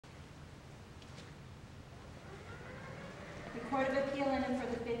Court of Appeal in and for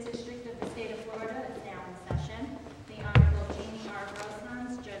the 5th District of the State of Florida is now in session. The Honorable Jamie R.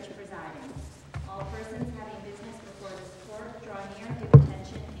 Grossmans, Judge presiding. All persons having business before this court draw near, give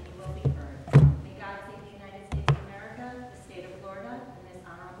attention, and you will be heard. May God save the United States of America, the State of Florida, and this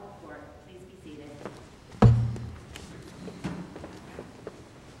honorable court. Please be seated.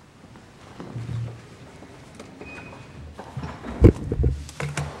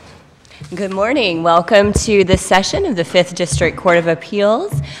 Good morning. Welcome to this session of the 5th District Court of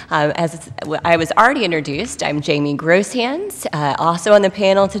Appeals. As I was already introduced, I'm Jamie Grosshands. Also on the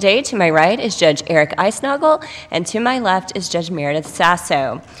panel today, to my right is Judge Eric Eisnagel, and to my left is Judge Meredith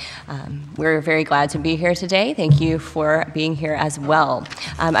Sasso. We're very glad to be here today. Thank you for being here as well.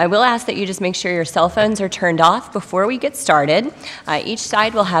 I will ask that you just make sure your cell phones are turned off before we get started. Each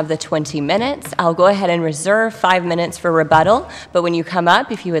side will have the 20 minutes. I'll go ahead and reserve 5 minutes for rebuttal, but when you come up,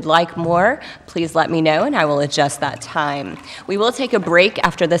 if you would like more, please let me know and I will adjust that time. We will take a break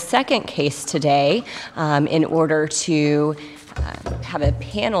after the second case today in order to have a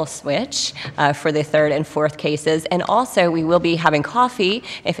panel switch for the third and fourth cases. And also, we will be having coffee.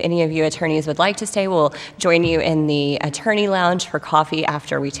 If any of you attorneys would like to stay, we'll join you in the attorney lounge for coffee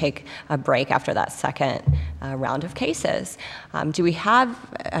after we take a break after that second round of cases. Do we have,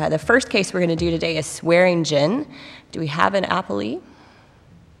 the first case we're going to do today is SWEARINGEN. Do we have an appellee?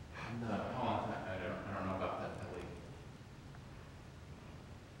 No, I don't know about that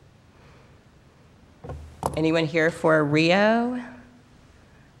appellee. Anyone here for RIO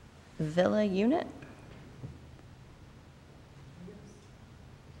Villa Unit?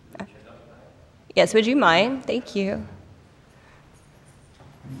 Yes, would you mind? Thank you.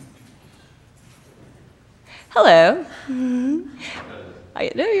 Hello. No,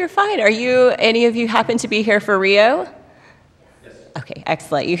 you're fine. Are you, any of you happen to be here for RIO? Yes. Okay,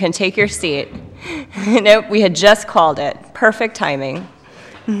 excellent. You can take your seat. Nope, we had just called it. Perfect timing.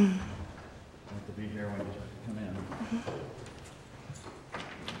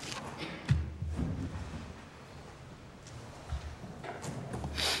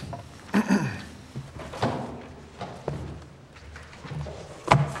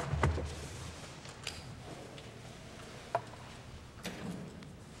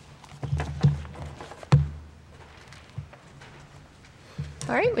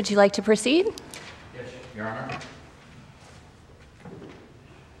 All right, would you like to proceed? Yes, Your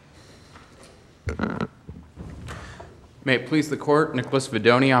Honor. May it please the Court, Nicholas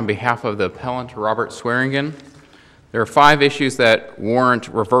Vidoni on behalf of the appellant Robert SWEARINGEN. There are 5 issues that warrant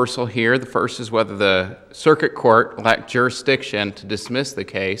reversal here. The first is whether the circuit court lacked jurisdiction to dismiss the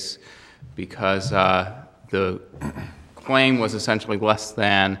case because the claim was essentially less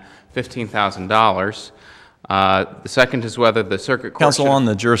than $15,000. The second is whether the circuit court Counsel, on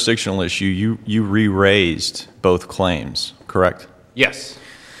the jurisdictional issue, you re-raised both claims, correct? Yes.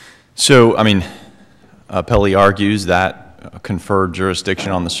 So, I mean, appellee argues that conferred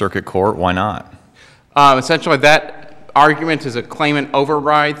jurisdiction on the circuit court. Why not? Essentially, that argument is a claimant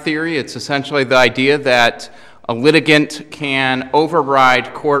override theory. It's essentially the idea that a litigant can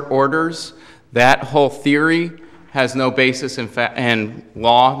override court orders. That whole theory has no basis in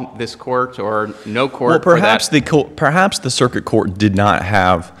law, this court, or no court. Well, perhaps the circuit court did not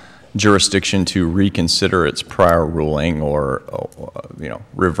have jurisdiction to reconsider its prior ruling or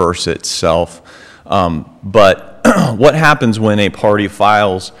reverse itself. But what happens when a party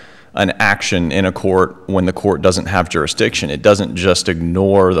files an action in a court when the court doesn't have jurisdiction? It doesn't just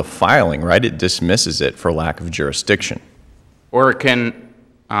ignore the filing, right? It dismisses it for lack of jurisdiction. Or it can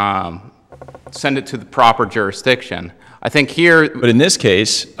send it to the proper jurisdiction. I think here, but in this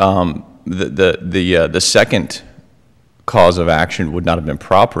case, the second cause of action would not have been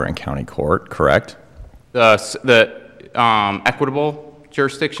proper in county court, correct? The equitable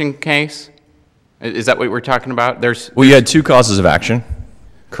jurisdiction case, is that what we're talking about? Well, you had 2 causes of action,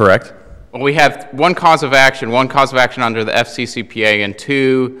 correct? Well, we have one cause of action under the FCCPA, and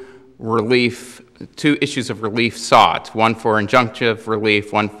 2 issues of relief sought, one for injunctive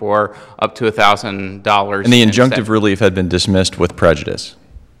relief, one for up to $1,000. And the injunctive relief had been dismissed with prejudice?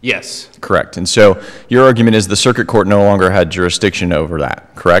 Yes. Correct. And so your argument is the circuit court no longer had jurisdiction over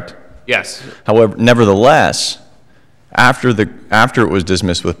that, correct? Yes. However, nevertheless, after it was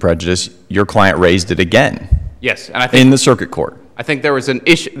dismissed with prejudice, your client raised it again. Yes. And I think, in the circuit court. I think there's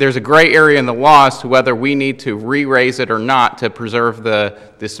a gray area in the law as to whether we need to re-raise it or not to preserve the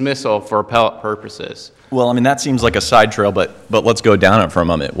dismissal for appellate purposes. Well, I mean, that seems like a side trail, but let's go down it for a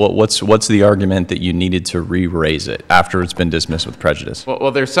moment. What's the argument that you needed to re-raise it after it's been dismissed with prejudice?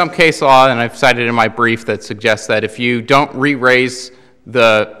 Well, there's some case law, and I've cited in my brief, that suggests that if you don't re-raise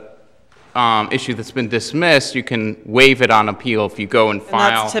the issue that's been dismissed, you can waive it on appeal if you go and And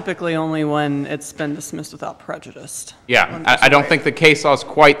file. that's typically only when it's been dismissed without prejudice. Yeah, I don't think the case law is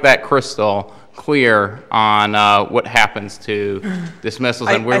quite that crystal clear on what happens to dismissals,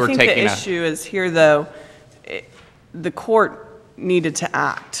 and we were I think taking the issue is here, though, the court needed to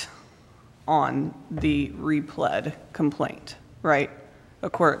act on the repled complaint, right? A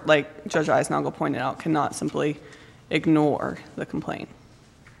court, like Judge Eisnagel pointed out, cannot simply ignore the complaint.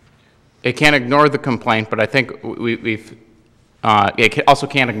 It can't ignore the complaint, but I think it also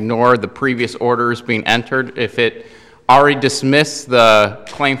can't ignore the previous orders being entered. If it already dismissed the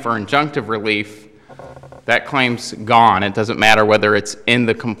claim for injunctive relief, that claim's gone. It doesn't matter whether it's in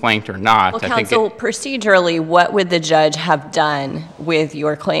the complaint or not. Well, counsel, procedurally, what would the judge have done with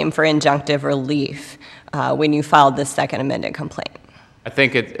your claim for injunctive relief when you filed this second amended complaint? I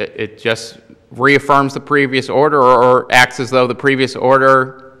think it just reaffirms the previous order or acts as though the previous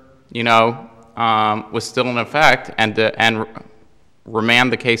order, was still in effect and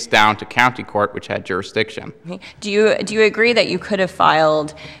remand the case down to county court, which had jurisdiction. Okay. Do you agree that you could have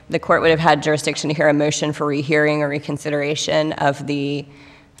filed, the court would have had jurisdiction to hear a motion for rehearing or reconsideration of the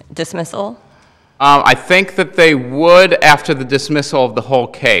dismissal? I think that they would after the dismissal of the whole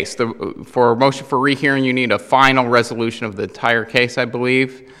case. For a motion for rehearing, you need a final resolution of the entire case, I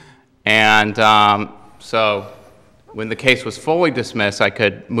believe. And so when the case was fully dismissed, I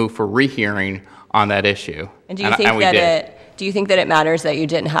could move for rehearing on that issue. And do you think that it matters that you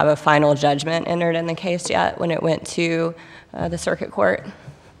didn't have a final judgment entered in the case yet when it went to the circuit court?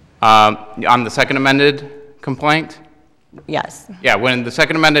 On the second amended complaint? Yes. Yeah, when the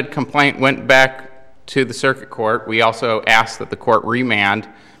second amended complaint went back to the circuit court, we also asked that the court remand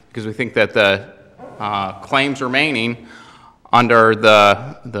because we think that the claims remaining under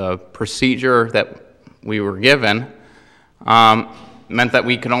the procedure that we were given meant that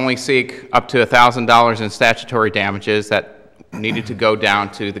we could only seek up to $1,000 in statutory damages that needed to go down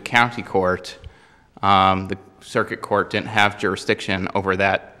to the county court. The circuit court didn't have jurisdiction over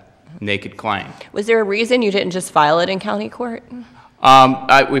that naked claim. Was there a reason you didn't just file it in county court?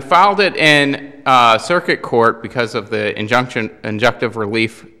 We filed it in circuit court because of the injunctive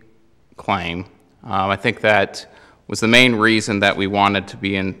relief claim. I think that was the main reason that we wanted to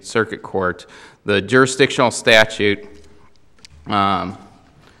be in circuit court. The jurisdictional statute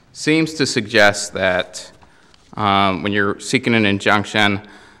seems to suggest that when you're seeking an injunction,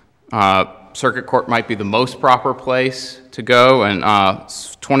 circuit court might be the most proper place to go, and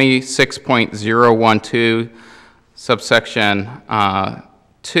 26.012 subsection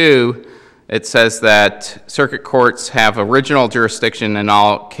 2, it says that circuit courts have original jurisdiction in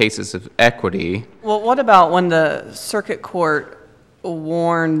all cases of equity. Well, what about when the circuit court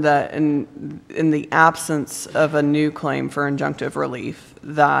warned that in the absence of a new claim for injunctive relief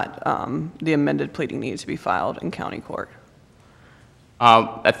that the amended pleading needed to be filed in county court?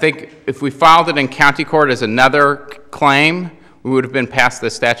 I think if we filed it in county court as another claim, we would have been past the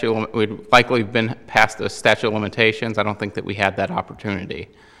statute. We'd likely have been past the statute of limitations. I don't think that we had that opportunity.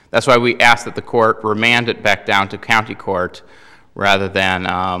 That's why we asked that the court remand it back down to county court rather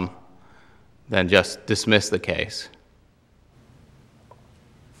than just dismiss the case.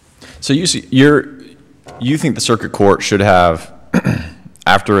 So you think the circuit court should have,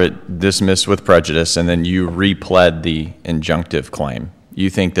 after it dismissed with prejudice and then you repled the injunctive claim,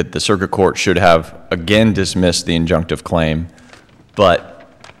 you think that the circuit court should have again dismissed the injunctive claim but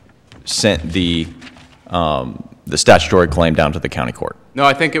sent the statutory claim down to the county court? No,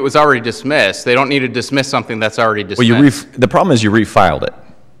 I think it was already dismissed. They don't need to dismiss something that's already dismissed. Well, the problem is you refiled it.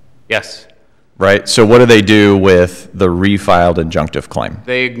 Yes. Right? So what do they do with the refiled injunctive claim?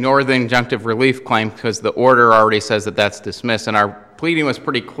 They ignore the injunctive relief claim because the order already says that that's dismissed, and our pleading was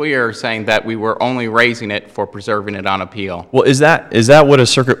pretty clear saying that we were only raising it for preserving it on appeal. Well, is that what a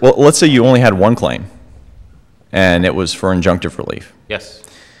circuit, well, let's say you only had one claim and it was for injunctive relief. Yes.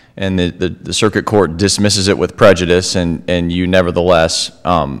 And the circuit court dismisses it with prejudice and you nevertheless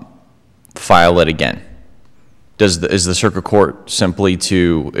file it again. Is the circuit court simply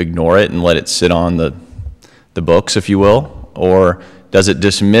to ignore it and let it sit on the books, if you will? Or does it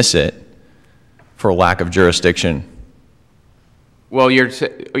dismiss it for lack of jurisdiction? Well,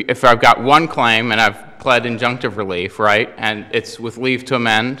 if I've got one claim and I've pled injunctive relief, right, and it's with leave to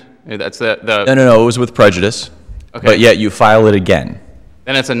amend, that's the No, it was with prejudice. Okay. But yet you file it again.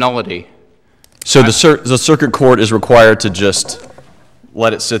 Then it's a nullity. So the circuit court is required to just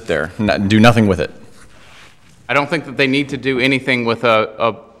let it sit there, do nothing with it. I don't think that they need to do anything with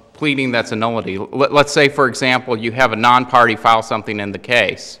a pleading that's a nullity. Let's say, for example, you have a non-party file something in the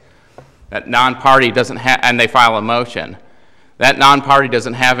case. That non-party doesn't have, and they file a motion. that non-party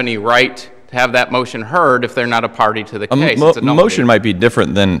doesn't have any right to have that motion heard if they're not a party to the case. It's a nullity. Motion might be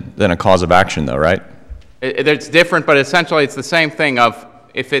different than a cause of action, though, right? It's different, but essentially it's the same thing of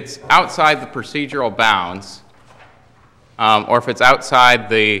if it's outside the procedural bounds, or if it's outside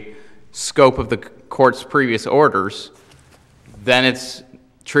the scope of the court's previous orders, then it's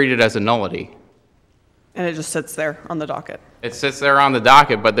treated as a nullity. And it just sits there on the docket. It sits there on the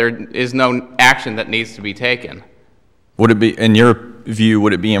docket, but there is no action that needs to be taken. Would it be, in your view,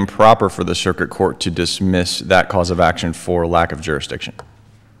 would it be improper for the circuit court to dismiss that cause of action for lack of jurisdiction?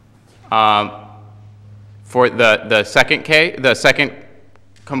 For the second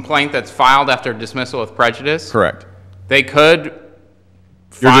complaint that's filed after dismissal with prejudice? Correct. They could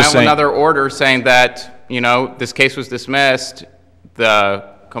file another order saying that, this case was dismissed, the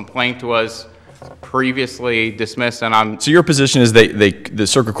complaint was previously dismissed, and So your position is the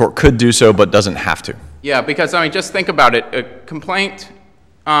circuit court could do so, but doesn't have to? Yeah, because, just think about it. A complaint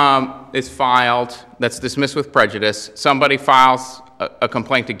is filed that's dismissed with prejudice. Somebody files a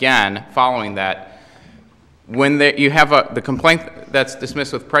complaint again following that. When you have the complaint that's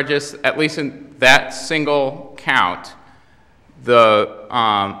dismissed with prejudice, at least in that single count, the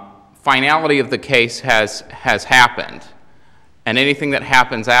finality of the case has happened. And anything that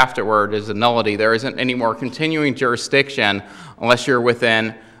happens afterward is a nullity. There isn't any more continuing jurisdiction unless you're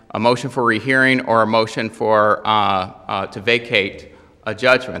within a motion for rehearing or a motion for to vacate a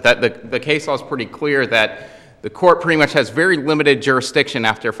judgment. The case law is pretty clear that the court pretty much has very limited jurisdiction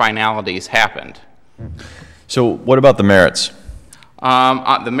after finalities happened. So what about the merits?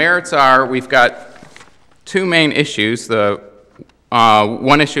 The merits are, we've got two main issues. The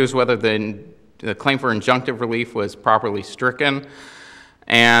one issue is whether the claim for injunctive relief was properly stricken,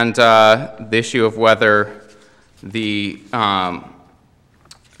 and the issue of whether the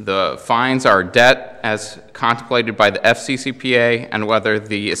fines are debt as contemplated by the FCCPA, and whether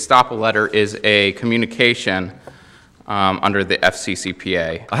the estoppel letter is a communication under the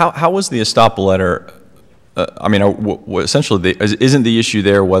FCCPA. How was the estoppel letter? Essentially, isn't the issue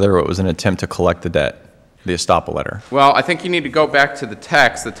there whether it was an attempt to collect the debt, the estoppel letter? Well, I think you need to go back to the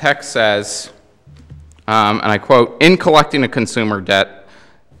text. The text says, and I quote, "In collecting a consumer debt,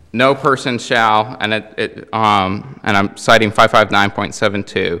 no person shall," and I'm citing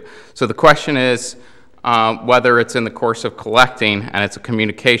 559.72. So the question is whether it's in the course of collecting, and it's a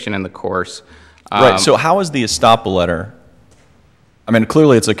communication in the course. Right. So how is the estoppel letter?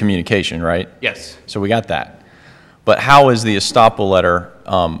 Clearly it's a communication, right? Yes. So we got that. But how is the estoppel letter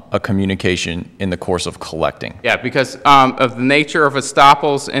a communication in the course of collecting? Yeah, because of the nature of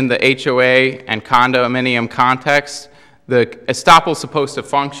estoppels in the HOA and condominium context, the estoppel is supposed to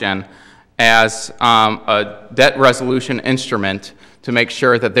function as a debt resolution instrument to make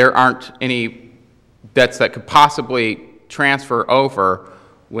sure that there aren't any debts that could possibly transfer over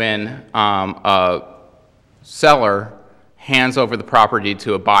when a seller hands over the property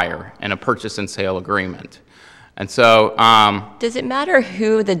to a buyer in a purchase and sale agreement. And so... Does it matter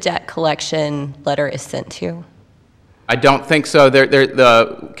who the debt collection letter is sent to? I don't think so.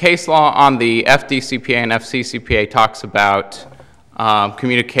 The case law on the FDCPA and FCCPA talks about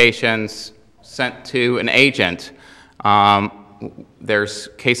communications sent to an agent. There's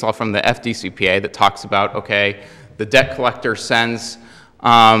case law from the FDCPA that talks about, okay, the debt collector sends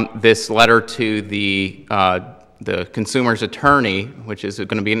this letter to the consumer's attorney, which is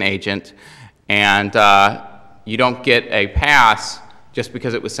going to be an agent, and you don't get a pass just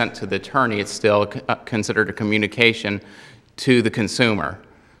because it was sent to the attorney. It's still considered a communication to the consumer.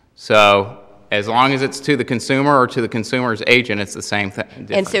 So as long as it's to the consumer or to the consumer's agent, it's the same thing.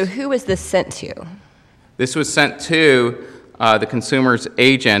 And so who was this sent to? This was sent to the consumer's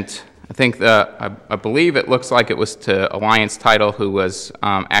agent. I think I believe it looks like it was to Alliance Title, who was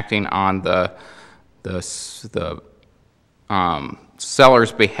acting on the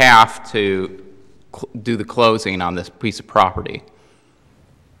seller's behalf to do the closing on this piece of property.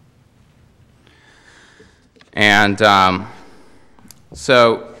 And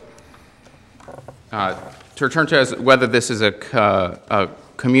so to return to whether this is a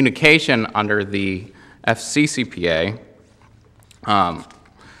communication under the FCCPA,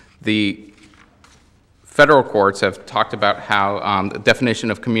 the federal courts have talked about how the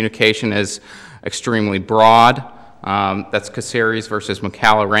definition of communication is extremely broad. That's Caceres versus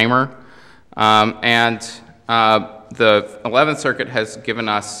McCalla-Raymer. And the 11th Circuit has given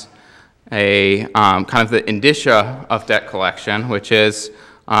us a kind of the indicia of debt collection, which is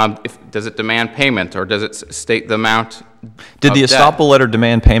does it demand payment or does it state the amount Did the estoppel letter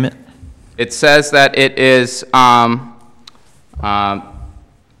demand payment? It says that it is, the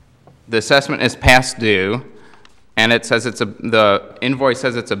assessment is past due, and it says the invoice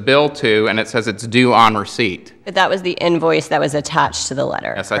says it's a bill to, and it says it's due on receipt. But that was the invoice that was attached to the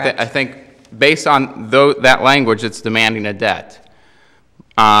letter, Yes, correct? I think based on that language, it's demanding a debt.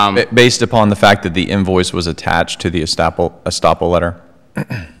 Based upon the fact that the invoice was attached to the estoppel letter?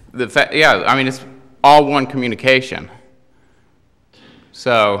 Yeah, I mean, it's all one communication.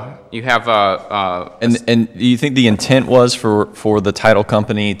 So you have And do you think the intent was for the title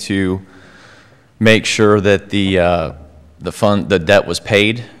company to make sure that the debt was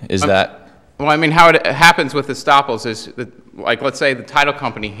paid? Is that? Well, I mean, how it happens with estoppels is that, like, let's say the title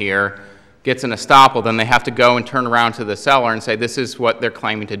company here gets an estoppel, then they have to go and turn around to the seller and say, this is what they're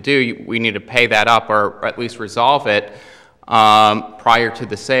claiming to do. We need to pay that up, or at least resolve it prior to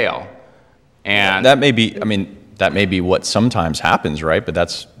the sale. And That may be, I mean, that may be what sometimes happens, right? But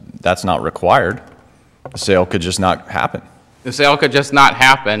that's not required. The sale could just not happen. the sale could just not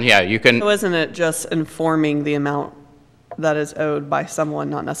happen. Yeah, you can. So isn't it just informing the amount that is owed by someone,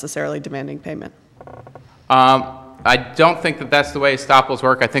 not necessarily demanding payment? I don't think that that's the way estoppels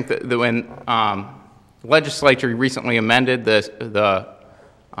work. I think that when legislature recently amended the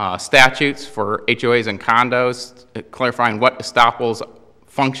statutes for HOAs and condos, clarifying what estoppels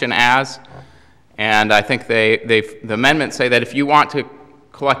function as, and I think the amendments say that if you want to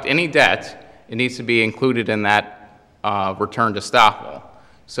collect any debt, it needs to be included in that returned estoppel.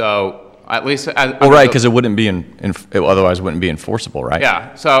 So at least, well, right, because it wouldn't be otherwise it wouldn't be enforceable, right?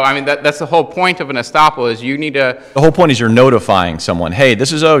 Yeah. So I mean, that's the whole point of an estoppel is you need to. The whole point is you're notifying someone, hey,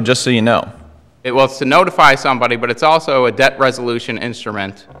 this is owed, just so you know. Well, it's to notify somebody, but it's also a debt resolution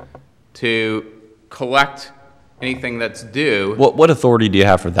instrument to collect anything that's due. What authority do you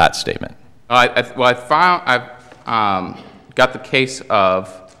have for that statement? I've got the case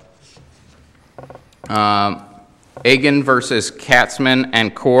of Egan versus Katzman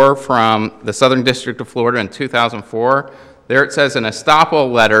and Core from the Southern District of Florida in 2004. There it says an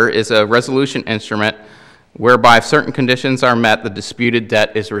estoppel letter is a resolution instrument whereby if certain conditions are met, the disputed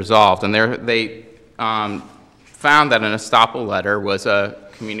debt is resolved. And they found that an estoppel letter was a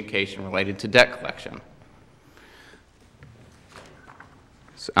communication related to debt collection.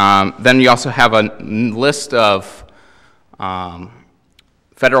 Then you also have a list of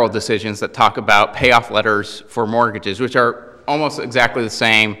federal decisions that talk about payoff letters for mortgages, which are almost exactly the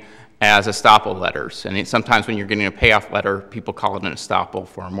same as estoppel letters. And sometimes when you're getting a payoff letter, people call it an estoppel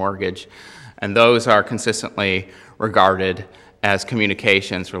for a mortgage. And those are consistently regarded as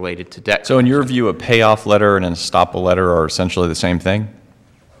communications related to debt. So in your view, a payoff letter and an estoppel letter are essentially the same thing?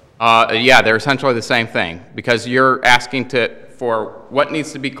 Yeah, they're essentially the same thing, because you're asking for what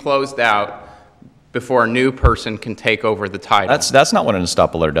needs to be closed out before a new person can take over the title. That's not what an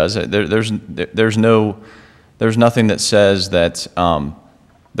estoppel letter does. There's nothing that says that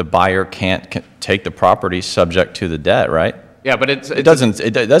the buyer can't take the property subject to the debt, right? Yeah, but it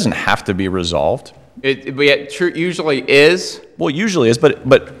doesn't have to be resolved. It usually is. Well, it usually is, but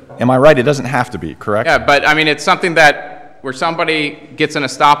am I right? It doesn't have to be, correct? Yeah, but I mean, it's something that where somebody gets an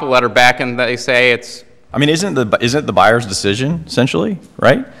estoppel letter back and they say it's. I mean, isn't it the buyer's decision essentially,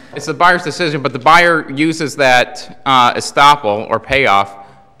 right? It's the buyer's decision, but the buyer uses that estoppel or payoff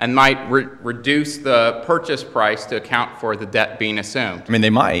and might reduce the purchase price to account for the debt being assumed. I mean, they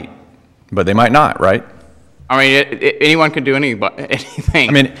might, but they might not, right? I mean, anyone can do anything.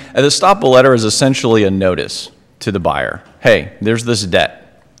 I mean, an estoppel letter is essentially a notice to the buyer. Hey, there's this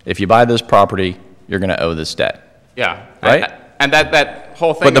debt. If you buy this property, you're going to owe this debt. Yeah. Right? And that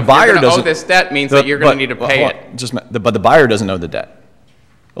whole thing, but the buyer doesn't owe doesn't this debt means that you're going to need to pay it. But the buyer doesn't owe the debt.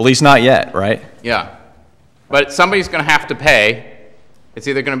 At least not yet, right? Yeah. But somebody's going to have to pay. It's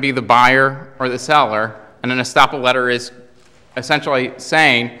either going to be the buyer or the seller, and an estoppel letter is essentially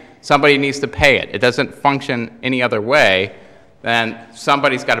saying somebody needs to pay it. It doesn't function any other way than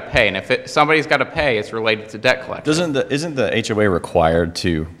somebody's got to pay. And if somebody's got to pay, it's related to debt collection. Isn't the HOA required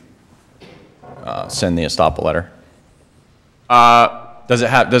to send the estoppel letter?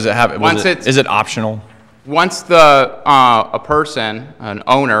 Is it optional? Once a person, an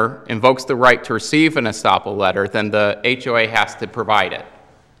owner, invokes the right to receive an estoppel letter, then the HOA has to provide it.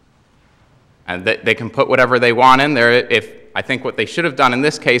 And they can put whatever they want in there. I think what they should have done in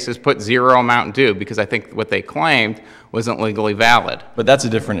this case is put zero amount due, because I think what they claimed wasn't legally valid. But that's a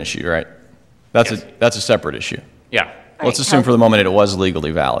different issue, right? That's a separate issue. Yeah. Let's assume for the moment it was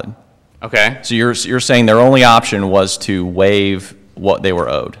legally valid. Okay. So you're saying their only option was to waive what they were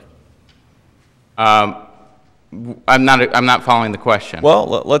owed. I'm not following the question. Well,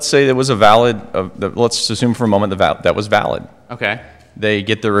 let's say it was a valid. Let's assume for a moment that was valid. Okay. They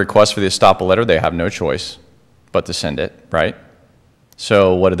get the request for the estoppel letter. They have no choice but to send it, right?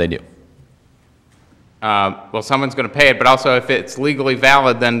 So what do they do? well, someone's going to pay it, but also if it's legally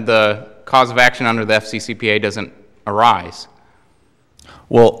valid, then the cause of action under the FCCPA doesn't arise.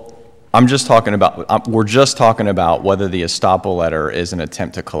 Well, we're just talking about whether the estoppel letter is an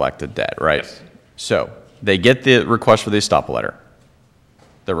attempt to collect a debt, right? Yes. So they get the request for the estoppel letter.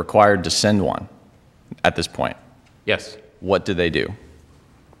 They're required to send one at this point. Yes. What do they do?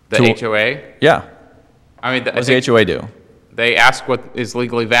 The HOA? Yeah. I mean, What does the HOA do? they ask what is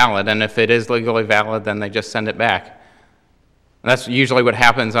legally valid, and if it is legally valid, then they just send it back. And that's usually what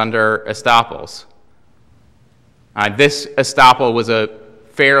happens under estoppels. This estoppel was a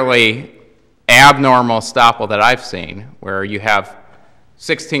fairly abnormal estoppel that I've seen, where you have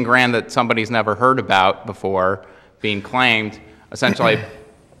 16 grand that somebody's never heard about before being claimed, essentially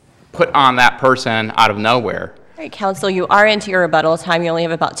put on that person out of nowhere. All right, counsel, you are into your rebuttal time. You only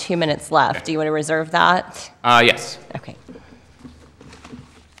have about 2 minutes left. Do you want to reserve that? Yes. Okay.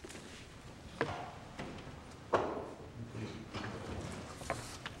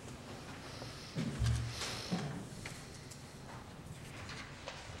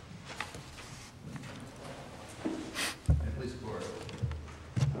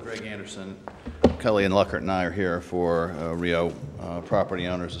 Greg Anderson, Kelly and Luckert and I are here for RIO Property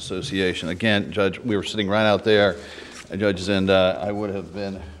Owners Association. Again, Judge, we were sitting right out there, judges, and I would have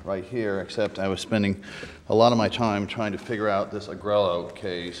been right here, except I was spending a lot of my time trying to figure out this Agrello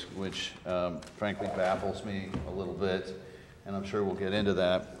case, which frankly baffles me a little bit, and I'm sure we'll get into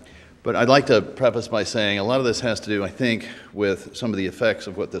that. But I'd like to preface by saying a lot of this has to do, I think, with some of the effects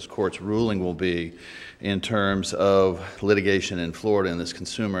of what this court's ruling will be in terms of litigation in Florida in this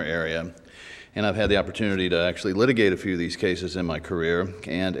consumer area. And I've had the opportunity to actually litigate a few of these cases in my career.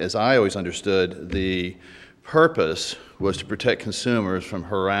 And as I always understood, the purpose was to protect consumers from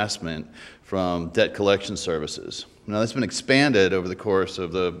harassment from debt collection services. Now, that's been expanded over the course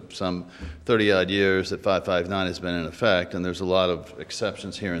of some 30-odd years that 559 has been in effect, and there's a lot of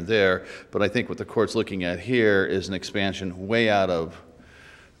exceptions here and there. But I think what the court's looking at here is an expansion way out of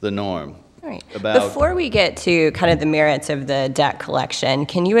the norm. All right. Before we get to kind of the merits of the debt collection,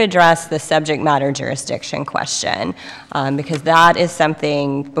 can you address the subject matter jurisdiction question? Because that is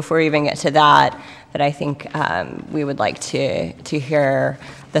something, before we even get to that, that I think we would like to hear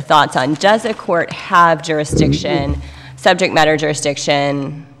the thoughts on. Does a court have jurisdiction, subject matter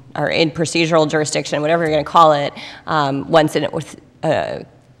jurisdiction, or in procedural jurisdiction, whatever you're going to call it, once a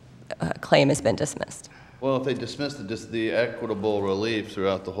claim has been dismissed? Well, if they dismissed the equitable relief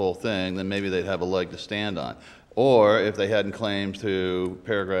throughout the whole thing, then maybe they'd have a leg to stand on. Or if they hadn't claimed to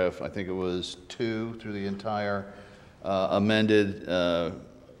paragraph, I think it was 2 through the entire amended,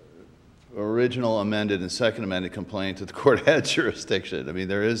 original amended and second amended complaint, that the court had jurisdiction. I mean,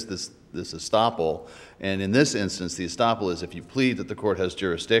 there is this estoppel, and in this instance, the estoppel is if you plead that the court has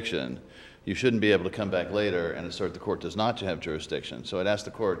jurisdiction, you shouldn't be able to come back later and assert the court does not have jurisdiction. So it asks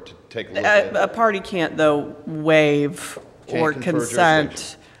the court to take a look at A party can't, though, waive or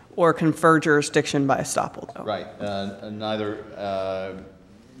consent or confer jurisdiction by estoppel, though. Right. Neither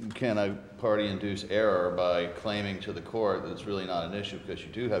can a party induce error by claiming to the court that it's really not an issue because you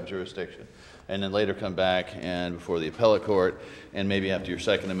do have jurisdiction, and then later come back and before the appellate court, and maybe after your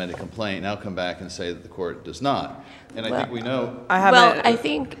second amended complaint, now come back and say that the court does not. And I think we know. I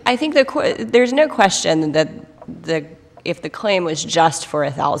think there's no question that if the claim was just for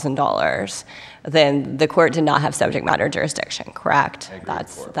 $1,000, then the court did not have subject matter jurisdiction, correct?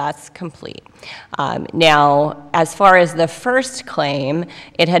 That's complete. Now, as far as the first claim,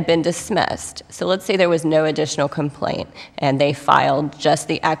 it had been dismissed. So let's say there was no additional complaint and they filed just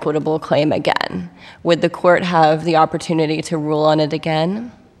the equitable claim again. Would the court have the opportunity to rule on it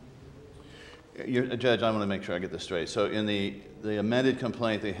again? Judge, I want to make sure I get this straight. So in the amended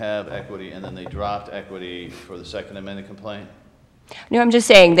complaint, they have equity, and then they dropped equity for the second amended complaint? No, I'm just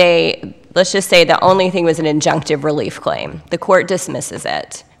saying let's just say the only thing was an injunctive relief claim. The court dismisses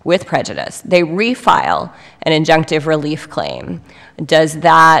it with prejudice. They refile an injunctive relief claim. Does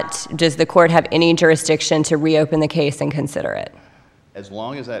the court have any jurisdiction to reopen the case and consider it? As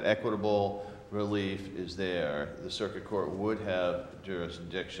long as that equitable relief is there, the circuit court would have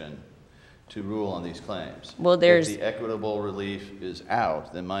jurisdiction to rule on these claims. Well, if the equitable relief is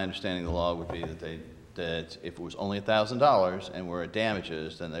out, then my understanding of the law would be that if it was only $1,000 and were at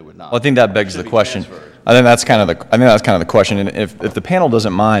damages, then they would not. Well, I think that begs the question. I think that's kind of the question. And if the panel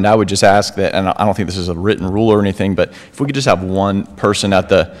doesn't mind, I would just ask that, and I don't think this is a written rule or anything, but if we could just have one person at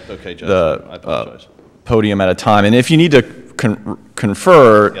the podium at a time, and if you need to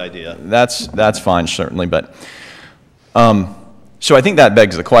confer, that's fine, certainly. But so I think that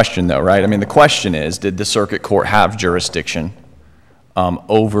begs the question, though, right? I mean, the question is, did the circuit court have jurisdiction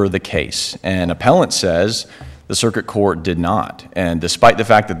over the case. And appellant says the circuit court did not. And despite the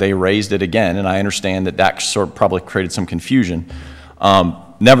fact that they raised it again, and I understand that that sort of probably created some confusion,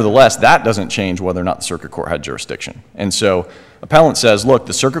 nevertheless, that doesn't change whether or not the circuit court had jurisdiction. And so appellant says, look,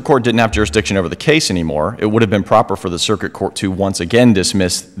 the circuit court didn't have jurisdiction over the case anymore. It would have been proper for the circuit court to once again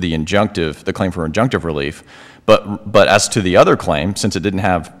dismiss the claim for injunctive relief. But as to the other claim, since it didn't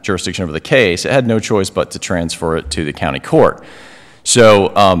have jurisdiction over the case, it had no choice but to transfer it to the county court. So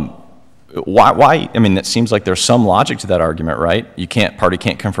why? I mean, it seems like there's some logic to that argument, right? Party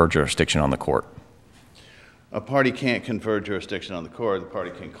can't confer jurisdiction on the court. A party can't confer jurisdiction on the court. The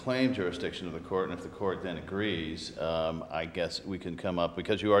party can claim jurisdiction of the court, and if the court then agrees, I guess we can come up,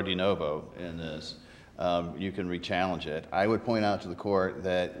 because you are de novo in this, you can re-challenge it. I would point out to the court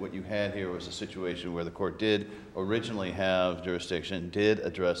that what you had here was a situation where the court did originally have jurisdiction, did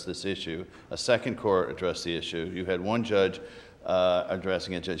address this issue. A second court addressed the issue. You had one judge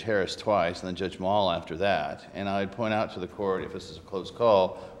addressing it, Judge Harris twice, and then Judge Maul after that. And I'd point out to the court, if this is a close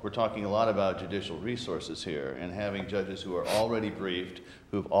call, we're talking a lot about judicial resources here, and having judges who are already briefed,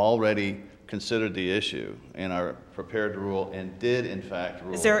 who've already considered the issue and are prepared to rule and did in fact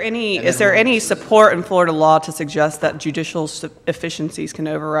rule. Is there any support in Florida law to suggest that judicial efficiencies can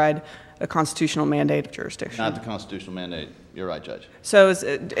override a constitutional mandate of jurisdiction? Not the constitutional mandate. You're right, Judge. So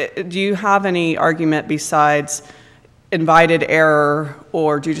do you have any argument besides invited error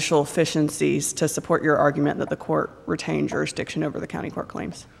or judicial efficiencies to support your argument that the court retained jurisdiction over the county court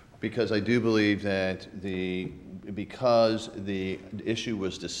claims? Because I do believe that because the issue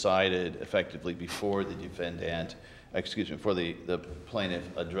was decided effectively before the before the plaintiff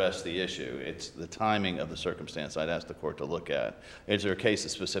addressed the issue. It's the timing of the circumstance I'd ask the court to look at. Is there a case that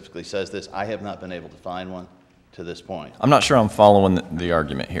specifically says this? I have not been able to find one to this point. I'm not sure I'm following the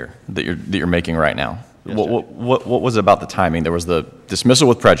argument here that you're making right now. Yes, what was it about the timing? There was the dismissal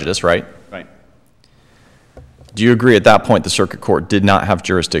with prejudice, right? Right. Do you agree at that point the circuit court did not have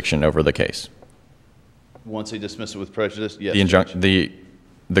jurisdiction over the case? Once they dismissed it with prejudice, yes.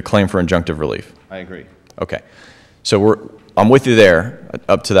 The claim for injunctive relief. I agree. Okay. So I'm with you there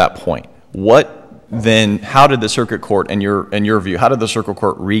up to that point. How did the circuit court, in your view, how did the circuit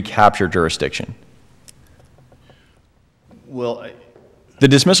court recapture jurisdiction? Well, the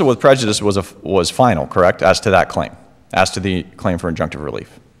dismissal with prejudice was final, correct, as to that claim, as to the claim for injunctive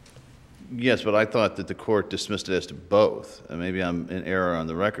relief? yes, but I thought that the court dismissed it as to both. And maybe I'm in error on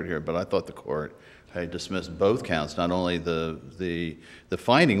the record here, but I thought the court had dismissed both counts. Not only the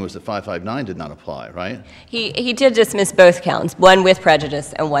finding was that 559 did not apply, right? He did dismiss both counts, one with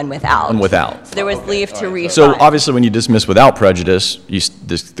prejudice and one without. And without. So there was leave to refile. So obviously when you dismiss without prejudice,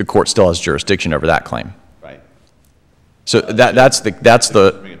 the court still has jurisdiction over that claim. Right. So that's the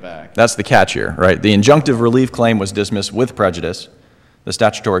Bring it back. that's the catch here, right? The injunctive relief claim was dismissed with prejudice. The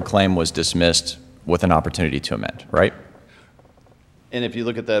statutory claim was dismissed with an opportunity to amend, right? And if you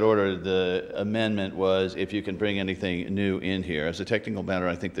look at that order, the amendment was if you can bring anything new in here. As a technical matter,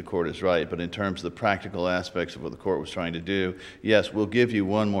 I think the court is right, but in terms of the practical aspects of what the court was trying to do, yes, we'll give you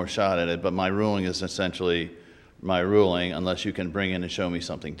one more shot at it, but my ruling is essentially my ruling unless you can bring in and show me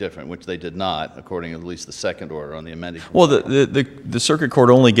something different, which they did not, according to at least the second order on the amending. Well, the circuit court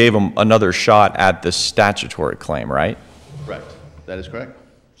only gave them another shot at the statutory claim, right? Correct. That is correct.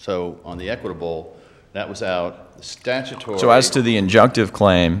 So on the equitable, that was out. The statutory. So as to the injunctive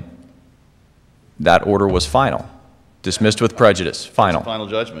claim, that order was final. Dismissed with prejudice, final. Final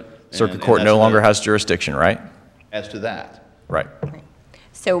judgment. Circuit court no longer has jurisdiction, right? As to that. Right.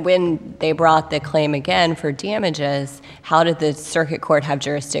 So when they brought the claim again for damages, how did the circuit court have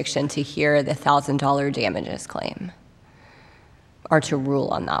jurisdiction to hear the $1,000 damages claim? Or to rule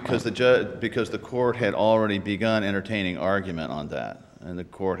on that one? Because the court had already begun entertaining argument on that. And the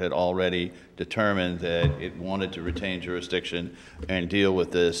court had already determined that it wanted to retain jurisdiction and deal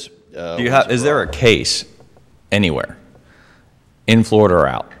with this. Is there a case anywhere, in Florida or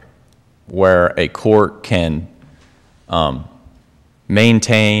out, where a court can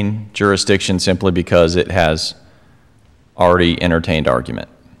maintain jurisdiction simply because it has already entertained argument?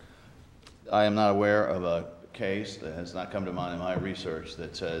 I am not aware of a case that has not come to mind in my research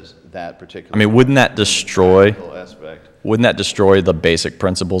that says that particular. I mean, wouldn't that destroy aspect. Wouldn't that destroy the basic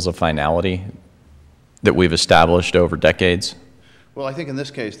principles of finality that we've established over decades? Well, I think in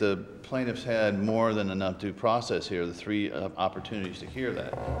this case, the plaintiffs had more than enough due process here, the three opportunities to hear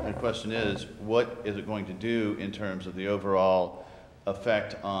that. And the question is, what is it going to do in terms of the overall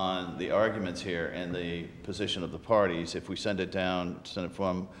effect on the arguments here and the position of the parties if we send it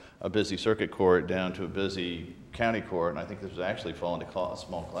from a busy circuit court down to a busy county court, and I think this would actually fall into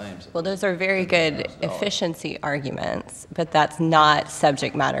small claims. Well, those are very good efficiency arguments, but that's not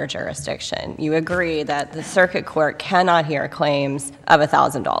subject matter jurisdiction. You agree that the circuit court cannot hear claims of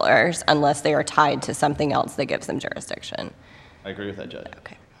 $1,000 unless they are tied to something else that gives them jurisdiction. I agree with that, Judge.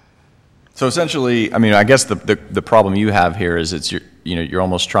 Okay. So essentially, I mean, I guess the problem you have here is you're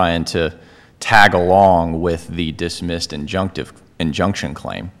almost trying to tag along with the dismissed injunction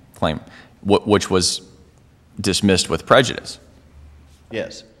claim, which was dismissed with prejudice.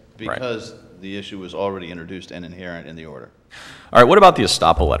 Yes, because the issue was already introduced and inherent in the order. All right, what about the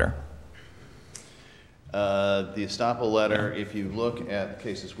estoppel letter? The estoppel letter, if you look at the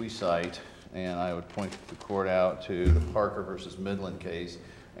cases we cite, and I would point the court out to the Parker versus Midland case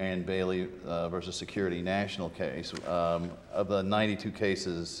and Bailey versus Security National case. Of the 92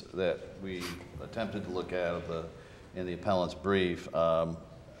 cases that we attempted to look at in the appellant's brief,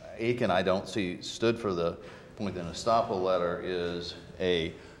 Aiken, I don't see, stood for the point that an estoppel letter is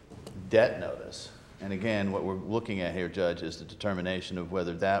a debt notice. And again, what we're looking at here, Judge, is the determination of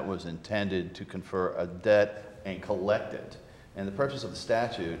whether that was intended to confer a debt and collect it. And the purpose of the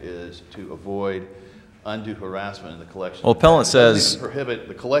statute is to avoid undue harassment in the collection. Well, appellant says prohibit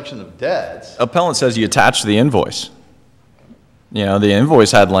the collection of debts. Appellant says you attach the invoice. You know, the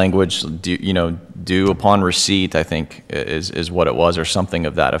invoice had language, due upon receipt, I think is what it was, or something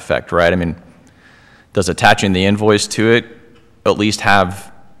of that effect, right? I mean, does attaching the invoice to it at least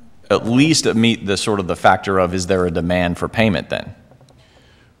meet the sort of the factor of, is there a demand for payment then?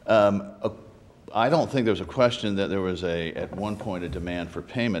 I don't think there's a question that there was at one point a demand for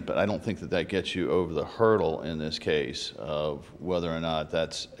payment, but I don't think that gets you over the hurdle in this case of whether or not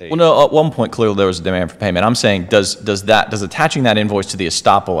that's a... Well, no, at one point clearly there was a demand for payment. I'm saying, does attaching that invoice to the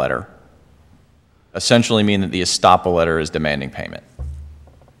estoppel letter essentially mean that the estoppel letter is demanding payment?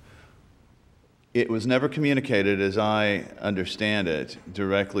 It was never communicated, as I understand it,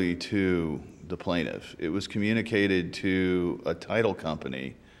 directly to the plaintiff. It was communicated to a title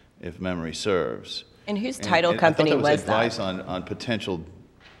company, if memory serves. And whose title company was that? Advice on potential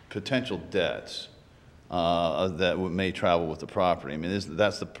debts that may travel with the property. I mean,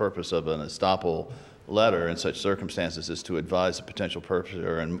 that's the purpose of an estoppel letter in such circumstances, is to advise the potential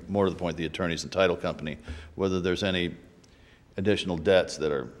purchaser, and more to the point, the attorneys and title company, whether there's any additional debts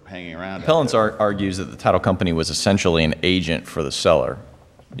that are hanging around. Appellant argues that the title company was essentially an agent for the seller.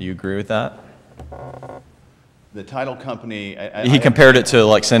 Do you agree with that? The title company... He compared it to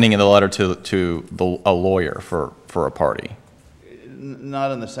like sending in the letter to a lawyer for a party.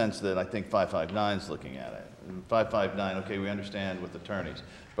 Not in the sense that I think 559 is looking at it. 559, okay, we understand with attorneys.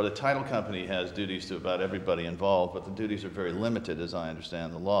 But a title company has duties to about everybody involved, but the duties are very limited, as I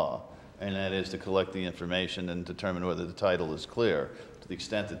understand the law. And that is to collect the information and determine whether the title is clear. To the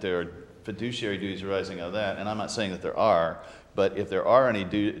extent that there are fiduciary duties arising out of that, and I'm not saying that there are, but if there are any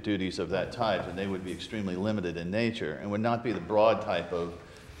duties of that type, then they would be extremely limited in nature and would not be the broad type of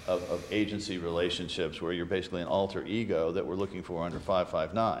agency relationships where you're basically an alter ego that we're looking for under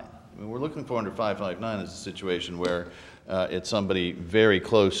 559. I mean, we're looking for under 559 is a situation where it's somebody very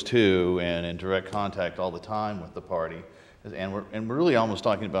close to and in direct contact all the time with the party. And we're really almost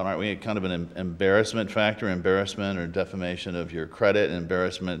talking about, aren't we, kind of an embarrassment factor, embarrassment or defamation of your credit, and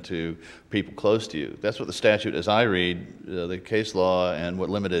embarrassment to people close to you. That's what the statute, as I read the case law and what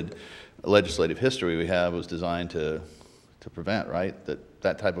limited legislative history we have, was designed to prevent, right?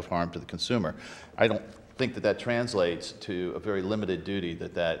 That type of harm to the consumer. I don't think that translates to a very limited duty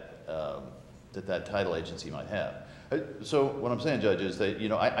that title agency might have. So what I'm saying, Judge, is that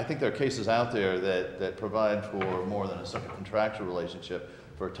I think there are cases out there that provide for more than a simple contractual relationship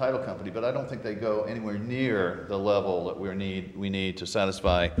for a title company, but I don't think they go anywhere near the level that we need to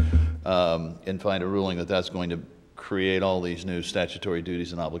satisfy and find a ruling that's going to create all these new statutory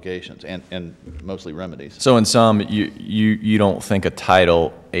duties and obligations and mostly remedies. So in sum, you don't think a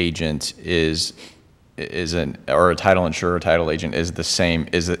title agent or a title insurer, title agent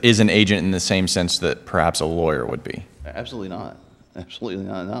is an agent in the same sense that perhaps a lawyer would be? Absolutely not. Absolutely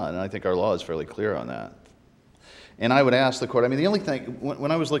not. And I think our law is fairly clear on that. And I would ask the court, I mean, the only thing,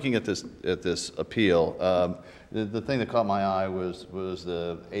 when I was looking at this appeal, the thing that caught my eye was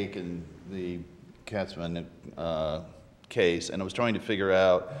the Aiken, the Katzman case, and I was trying to figure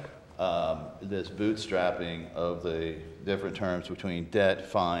out this bootstrapping of the different terms between debt,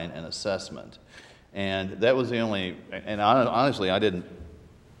 fine, and assessment. And that was the only, and honestly, I didn't,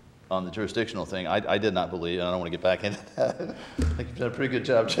 on the jurisdictional thing, I did not believe, and I don't want to get back into that. I think you've done a pretty good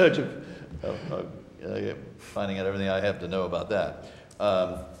job, Judge, of finding out everything I have to know about that.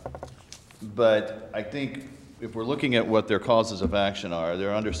 But I think if we're looking at what their causes of action are,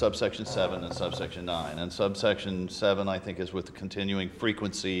 they're under subsection 7 and subsection 9. And subsection 7, I think, is with the continuing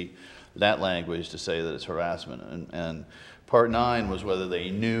frequency, that language to say that it's harassment. And part 9 was whether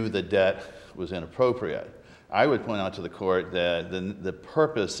they knew the debt was inappropriate. I would point out to the court that the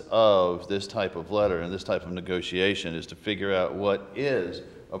purpose of this type of letter and this type of negotiation is to figure out what is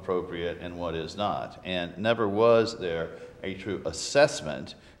appropriate and what is not. And never was there a true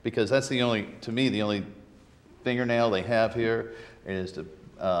assessment, because that's the only, to me, the only fingernail they have here is to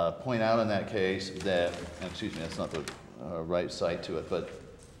point out in that case that, excuse me, that's not the right site to it,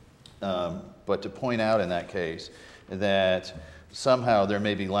 but to point out in that case that somehow there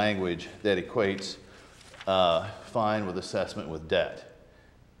may be language that equates fine with assessment with debt.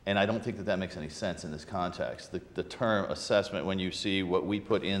 And I don't think that that makes any sense in this context. The term assessment, when you see what we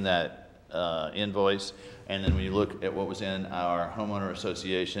put in that invoice, and then when you look at what was in our homeowner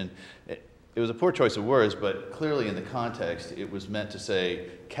association, it was a poor choice of words, but clearly in the context, it was meant to say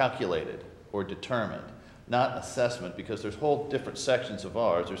calculated or determined, not assessment, because there's whole different sections of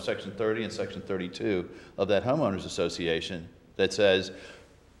ours. There's section 30 and section 32 of that homeowners association that says,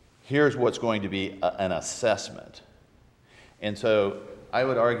 here's what's going to be an assessment. And so I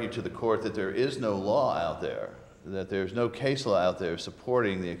would argue to the court that there is no law out there, that there's no case law out there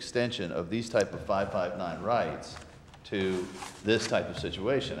supporting the extension of these type of 559 rights to this type of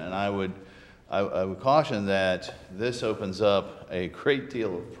situation. And I would caution that this opens up a great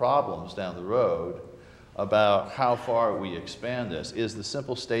deal of problems down the road about how far we expand this. Is the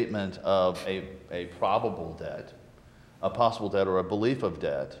simple statement of a probable debt, a possible debt, or a belief of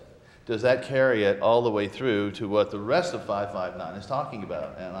debt, does that carry it all the way through to what the rest of 559 is talking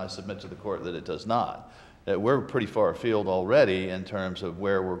about? And I submit to the court that it does not. That we're pretty far afield already in terms of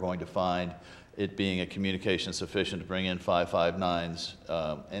where we're going to find it being a communication sufficient to bring in 559s.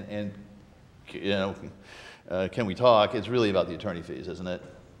 And you know, can we talk? It's really about the attorney fees, isn't it?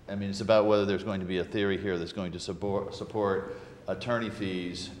 I mean, it's about whether there's going to be a theory here that's going to support attorney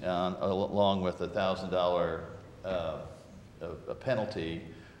fees along with a $1,000 a penalty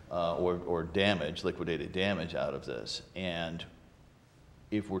or damage, liquidated damage out of this. And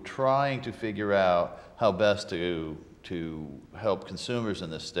if we're trying to figure out how best to help consumers in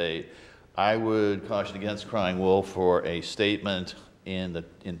this state, I would caution against crying wolf for a statement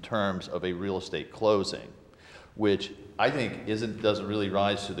in terms of a real estate closing, which I think doesn't really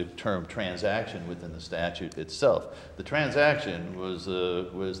rise to the term transaction within the statute itself. The transaction was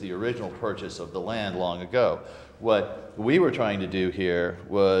the original purchase of the land long ago. What we were trying to do here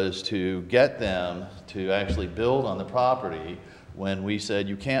was to get them to actually build on the property when we said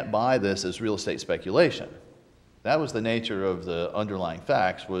you can't buy this as real estate speculation. That was the nature of the underlying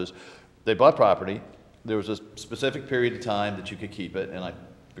facts. Was they bought property, there was a specific period of time that you could keep it, and I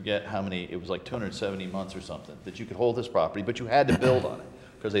forget how many, it was like 270 months or something, that you could hold this property, but you had to build on it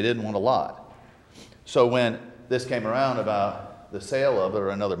because they didn't want a lot. So when this came around about the sale of it or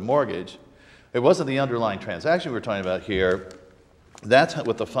another mortgage, it wasn't the underlying transaction we were talking about here. That's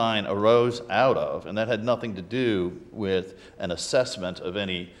what the fine arose out of, and that had nothing to do with an assessment of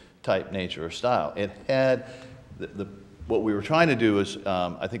any type, nature, or style. It had, what we were trying to do is,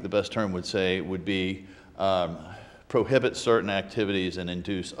 I think the best term would be prohibit certain activities and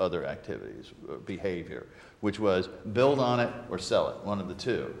induce other activities, behavior, which was build on it or sell it, one of the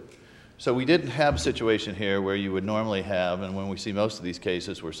two. So we didn't have a situation here where you would normally have, and when we see most of these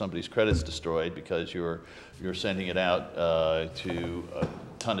cases where somebody's credit's destroyed because you're sending it out to a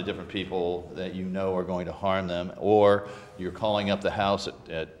ton of different people that you know are going to harm them, or you're calling up the house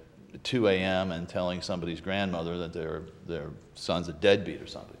at 2 a.m. and telling somebody's grandmother that their son's a deadbeat or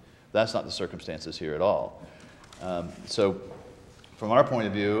something. That's not the circumstances here at all. So from our point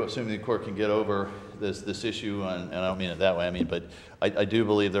of view, assuming the court can get over this issue, and I don't mean it that way, but I do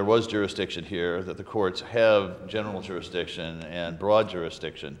believe there was jurisdiction here, that the courts have general jurisdiction and broad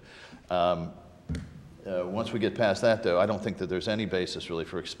jurisdiction. Once we get past that, though, I don't think that there's any basis really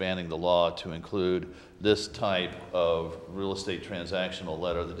for expanding the law to include this type of real estate transactional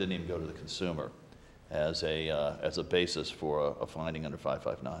letter that didn't even go to the consumer as a basis for a finding under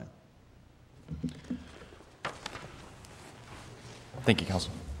 559. Thank you,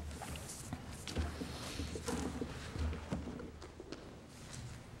 counsel.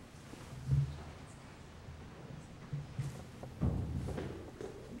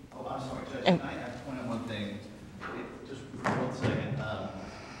 Oh, I'm sorry, Judge. Can I point out one thing? Just 1 second.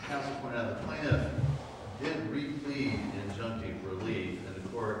 Counsel pointed out the plaintiff did replead injunctive relief in the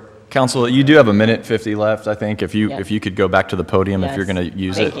court. Counsel, you do have a minute 50 left, I think. If you could go back to the podium if you're going to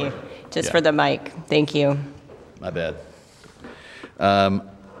use it. Thank you. Just for the mic. Thank you. My bad.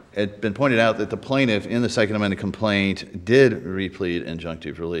 It's been pointed out that the plaintiff in the Second Amendment complaint did replead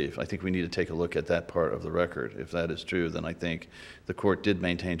injunctive relief. I think we need to take a look at that part of the record. If that is true, then I think the court did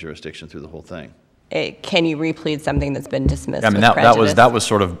maintain jurisdiction through the whole thing. Can you replead something that's been dismissed I mean, with prejudice? that was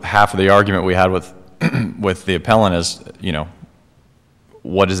sort of half of the argument we had with with the appellant is,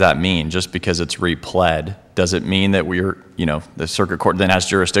 what does that mean? Just because it's repled, does it mean that the circuit court then has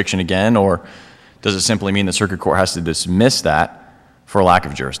jurisdiction again, or does it simply mean the circuit court has to dismiss that for lack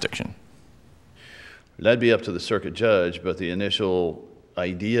of jurisdiction? That'd be up to the circuit judge, but the initial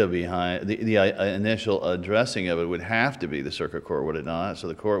idea behind, the initial addressing of it would have to be the circuit court, would it not? So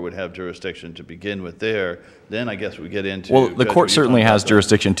the court would have jurisdiction to begin with there. Then I guess we get into... Well, the court certainly has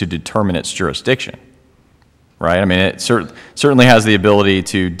jurisdiction to determine its jurisdiction, right? I mean, it certainly has the ability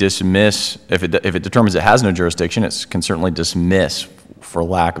to dismiss, if it determines it has no jurisdiction, it can certainly dismiss for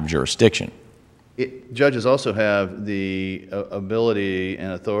lack of jurisdiction. Judges also have the ability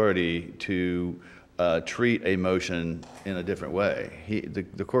and authority to treat a motion in a different way.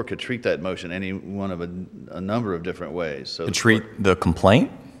 The court could treat that motion any one of a number of different ways. So to treat the complaint?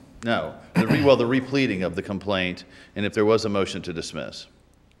 No. The repleading of the complaint, and if there was a motion to dismiss.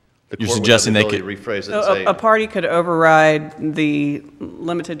 You're suggesting they could rephrase it So and say, a party could override the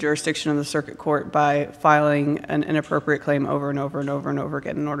limited jurisdiction of the circuit court by filing an inappropriate claim over and over and over and over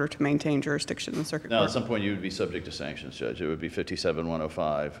again in order to maintain jurisdiction in the circuit no, court. at some point you would be subject to sanctions, Judge. It would be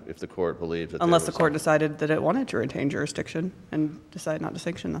 57-105 if the court believed that Unless the court decided that it wanted to retain jurisdiction and decided not to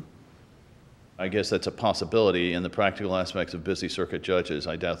sanction them. I guess that's a possibility. In the practical aspects of busy circuit judges,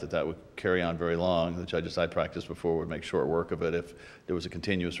 I doubt that would carry on very long. The judges I practiced before would make short work of it if there was a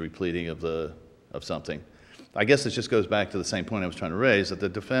continuous repleting of something. I guess it just goes back to the same point I was trying to raise, that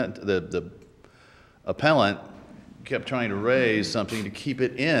the appellant kept trying to raise something to keep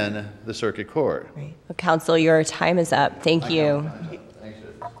it in the circuit court. Right. Well, counsel, your time is up. Thank you. Thanks, Judge.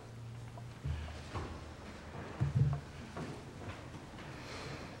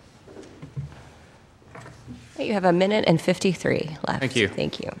 You have 1:53 left. Thank you.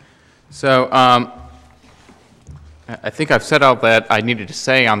 Thank you. So I think I've said all that I needed to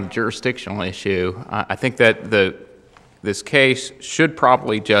say on the jurisdictional issue. I think that this case should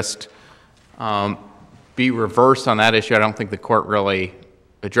probably just be reversed on that issue. I don't think the court really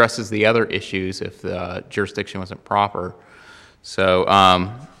addresses the other issues if the jurisdiction wasn't proper. So,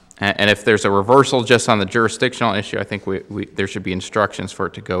 and if there's a reversal just on the jurisdictional issue, I think there should be instructions for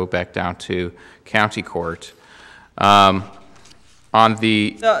it to go back down to county court. The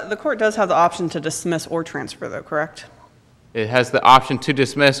court does have the option to dismiss or transfer, though, correct? It has the option to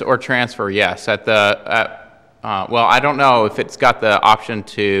dismiss or transfer, yes. Well, I don't know if it's got the option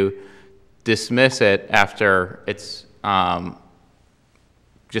to dismiss it after it's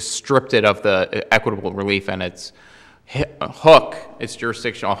just stripped it of the equitable relief and its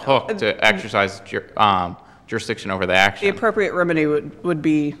jurisdictional hook to exercise jurisdiction over the action. The appropriate remedy would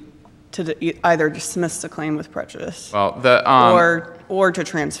be to either dismiss the claim with prejudice, well, or to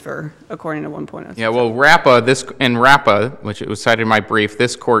transfer, according to 1.0. Yeah, well, RAPA, which it was cited in my brief,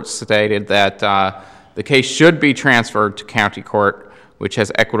 this court stated that the case should be transferred to county court, which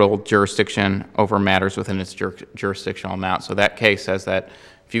has equitable jurisdiction over matters within its jurisdictional amount. So that case says that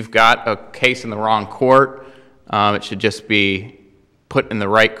if you've got a case in the wrong court, it should just be put in the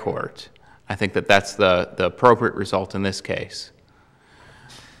right court. I think that that's the appropriate result in this case.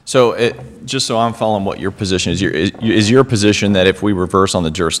 So just so I'm following what your position is, is your position that if we reverse on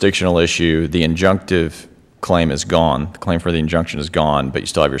the jurisdictional issue, the injunctive claim is gone, the claim for the injunction is gone, but you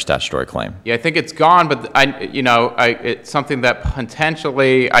still have your statutory claim? Yeah, I think it's gone, but it's something that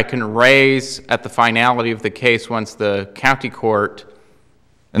potentially I can raise at the finality of the case once the county court.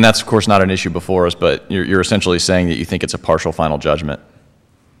 And that's, of course, not an issue before us, but you're essentially saying that you think it's a partial final judgment.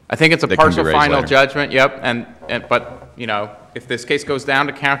 I think it's a partial final judgment, yep, but if this case goes down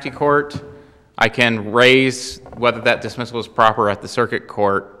to county court, I can raise whether that dismissal is proper at the circuit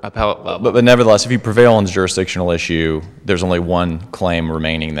court appellate level. But nevertheless, if you prevail on the jurisdictional issue, there's only one claim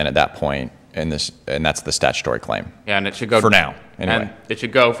remaining then at that point, and that's the statutory claim. Yeah, and it should go for now. Anyway, and it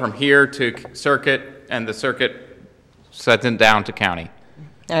should go from here to circuit, and the circuit sends it down to county.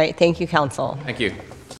 All right, thank you, counsel. Thank you.